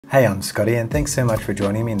Hey, I'm Scottie and thanks so much for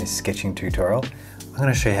joining me in this sketching tutorial. I'm going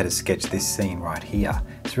to show you how to sketch this scene right here.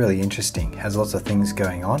 It's really interesting, has lots of things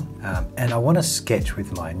going on, and I want to sketch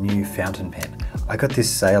with my new fountain pen. I got this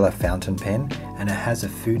Sailor fountain pen and it has a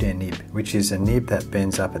Fude nib, which is a nib that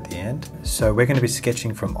bends up at the end. So we're going to be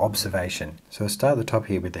sketching from observation. So I'll start at the top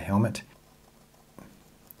here with the helmet.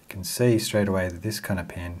 You can see straight away that this kind of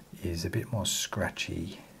pen is a bit more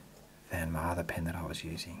scratchy than my other pen that I was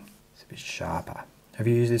using. It's a bit sharper. Have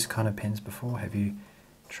you used this kind of pens before? Have you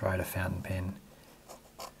tried a fountain pen?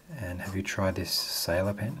 And have you tried this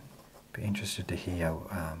Sailor pen? Be interested to hear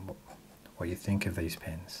what you think of these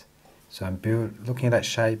pens. So I'm looking at that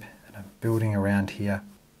shape and I'm building around here.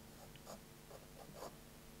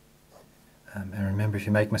 And remember, if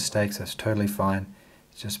you make mistakes, that's totally fine.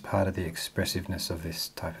 It's just part of the expressiveness of this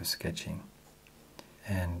type of sketching.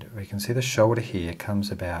 And we can see the shoulder here comes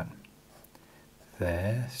about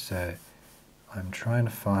there. So I'm trying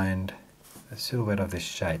to find a silhouette of this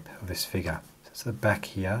shape, of this figure. So it's the back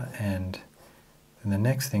here, and then the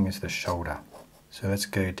next thing is the shoulder. So let's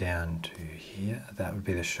go down to here. That would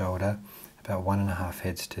be the shoulder, about 1.5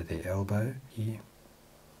 heads to the elbow here.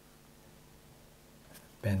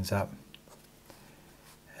 Bends up,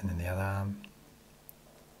 and then the other arm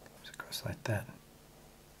goes across like that.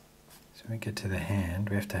 So when we get to the hand,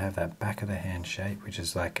 we have to have that back of the hand shape, which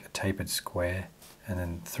is like a tapered square. And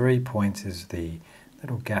then 3 points is the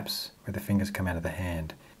little gaps where the fingers come out of the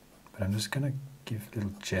hand. But I'm just going to give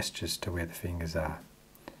little gestures to where the fingers are.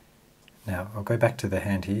 Now I'll go back to the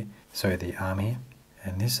hand here, sorry, the arm here.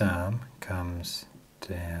 And this arm comes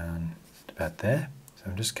down to about there.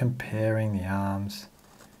 So I'm just comparing the arms,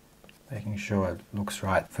 making sure it looks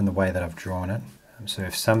right from the way that I've drawn it. So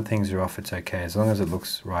if some things are off, it's okay, as long as it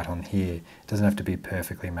looks right on here. It doesn't have to be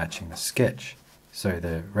perfectly matching the sketch, so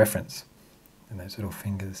the reference. And those little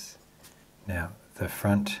fingers. Now the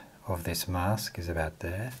front of this mask is about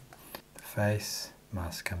there. The face,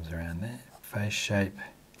 mask comes around there. Face shape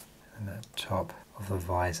and the top of the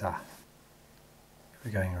visor.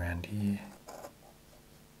 We're going around here.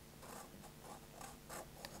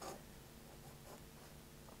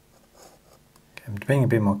 Okay, I'm being a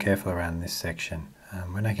bit more careful around this section.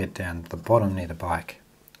 When I get down to the bottom near the bike,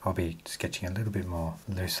 I'll be sketching a little bit more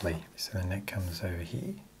loosely. So the neck comes over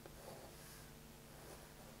here.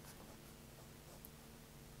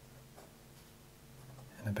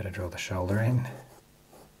 And I better draw the shoulder in.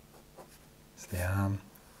 It's the arm,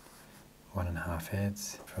 1.5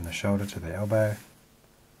 heads from the shoulder to the elbow.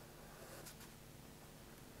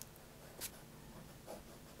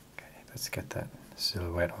 Okay, let's get that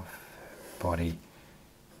silhouette of body.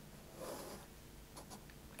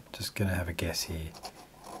 Just going to have a guess here.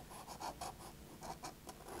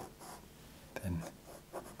 Then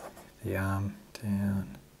the arm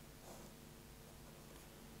down.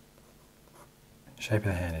 Shape of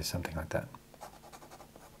the hand is something like that.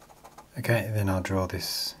 Okay, then I'll draw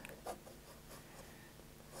this,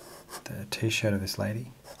 the t-shirt of this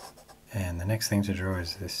lady. And the next thing to draw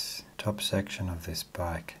is this top section of this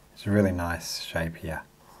bike. It's a really nice shape here.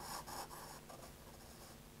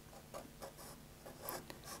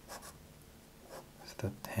 It's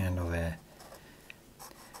the handle there.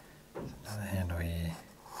 There's another handle here.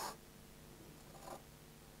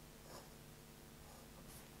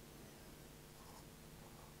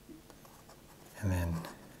 And then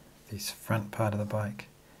this front part of the bike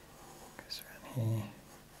goes around here.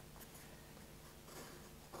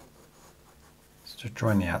 Just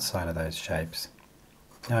drawing the outside of those shapes.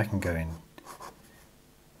 Now I can go in,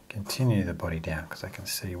 continue the body down because I can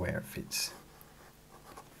see where it fits.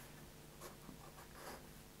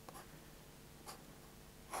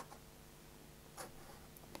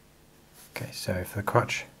 Okay, so if the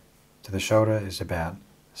crotch to the shoulder is about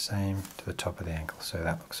the same to the top of the ankle, so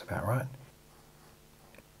that looks about right.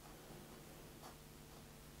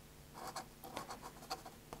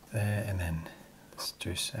 There, and then let's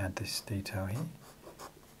just add this detail here.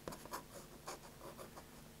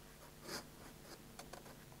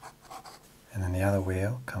 And then the other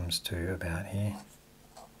wheel comes to about here,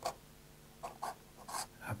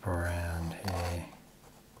 up around here.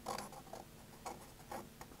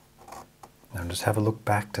 Now just have a look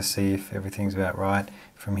back to see if everything's about right.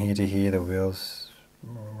 From here to here, the wheels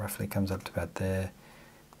roughly comes up to about there,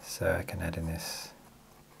 so I can add in this.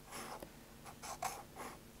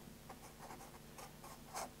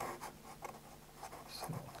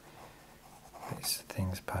 These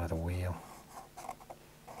things part of the wheel.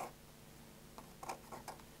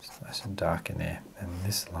 It's nice and dark in there, and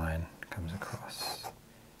this line comes across.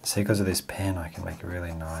 See, because of this pen, I can make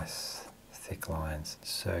really nice thick lines.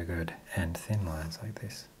 So good. And thin lines like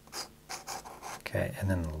this. Okay, and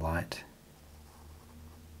then the light.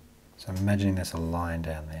 So I'm imagining there's a line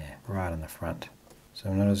down there, right on the front. So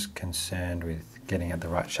I'm not as concerned with getting it the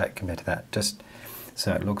right shape compared to that, just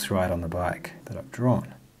so it looks right on the bike that I've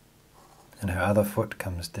drawn. And her other foot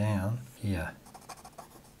comes down here.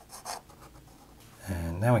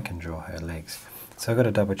 And now we can draw her legs. So I've got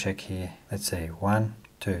to double check here. Let's see, 1,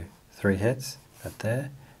 2, 3 heads, right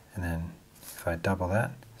there. And then if I double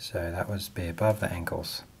that, so that would be above the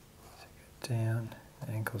ankles. So go down,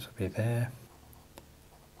 the ankles will be there.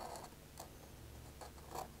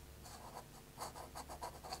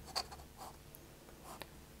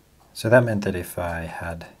 So that meant that if I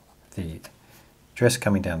had the dress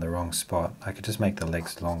coming down the wrong spot, I could just make the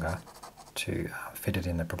legs longer to fit it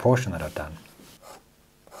in the proportion that I've done.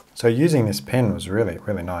 So using this pen was really,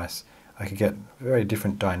 really nice. I could get very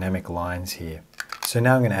different dynamic lines here. So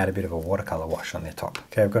now I'm going to add a bit of a watercolor wash on the top.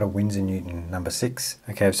 Okay, I've got a Winsor Newton number 6.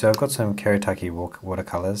 Okay, so I've got some Kentucky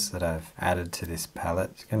watercolors that I've added to this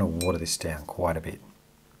palette. It's going to water this down quite a bit.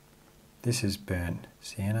 This is burnt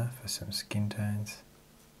sienna for some skin tones.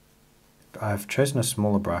 I've chosen a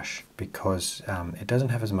smaller brush because it doesn't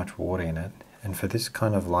have as much water in it, and for this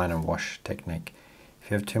kind of line and wash technique, if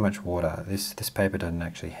you have too much water, this paper doesn't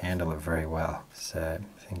actually handle it very well. So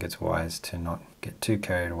I think it's wise to not get too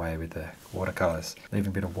carried away with the watercolors. Leave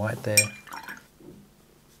a bit of white there,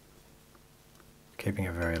 keeping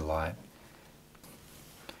it very light.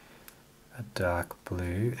 A dark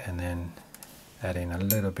blue, and then add in a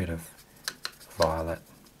little bit of violet.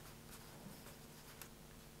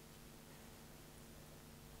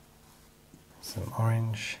 Some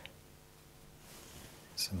orange,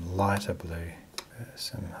 some lighter blue,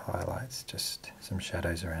 some highlights, just some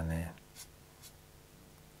shadows around there.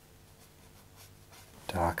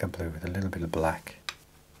 Darker blue with a little bit of black.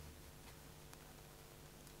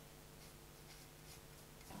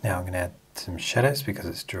 Now I'm going to add some shadows because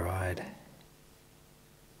it's dried.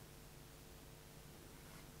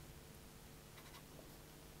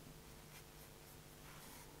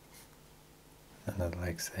 And the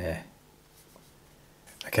legs there.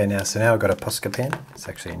 Okay, so now I've got a Posca pen. It's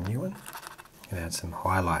actually a new one. I'm going to add some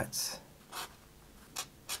highlights.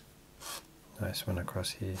 Nice one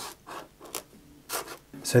across here.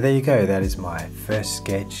 So there you go, that is my first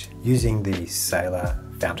sketch using the Sailor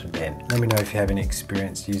fountain pen. Let me know if you have any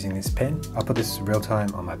experience using this pen. I'll put this real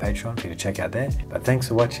time on my Patreon for you to check out there. But thanks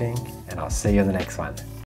for watching, and I'll see you in the next one.